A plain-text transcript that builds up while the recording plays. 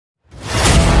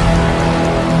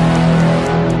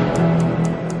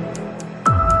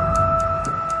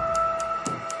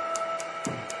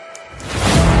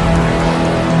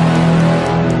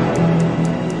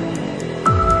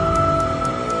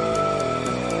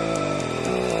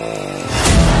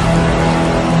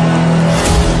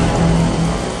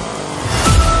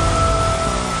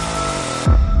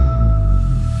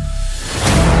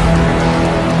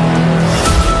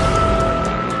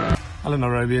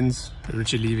Namibians,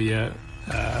 Richard Levi here.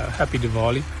 Happy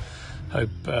Diwali. Hope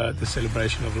the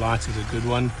celebration of lights is a good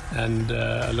one, and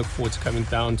I look forward to coming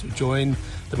down to join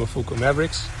the Mafoko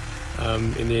Mavericks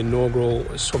in the inaugural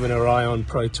Swaminarayan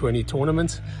Pro20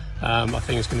 tournament. I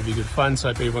think it's going to be good fun, so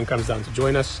I hope everyone comes down to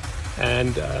join us,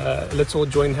 and let's all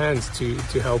join hands to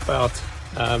help out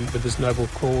with this noble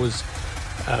cause,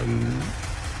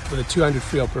 with the 200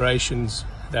 free operations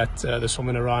that the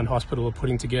Swaminarayan Hospital are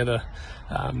putting together.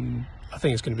 I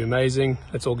think it's going to be amazing.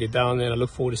 Let's all get down there, and I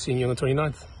look forward to seeing you on the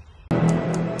 29th.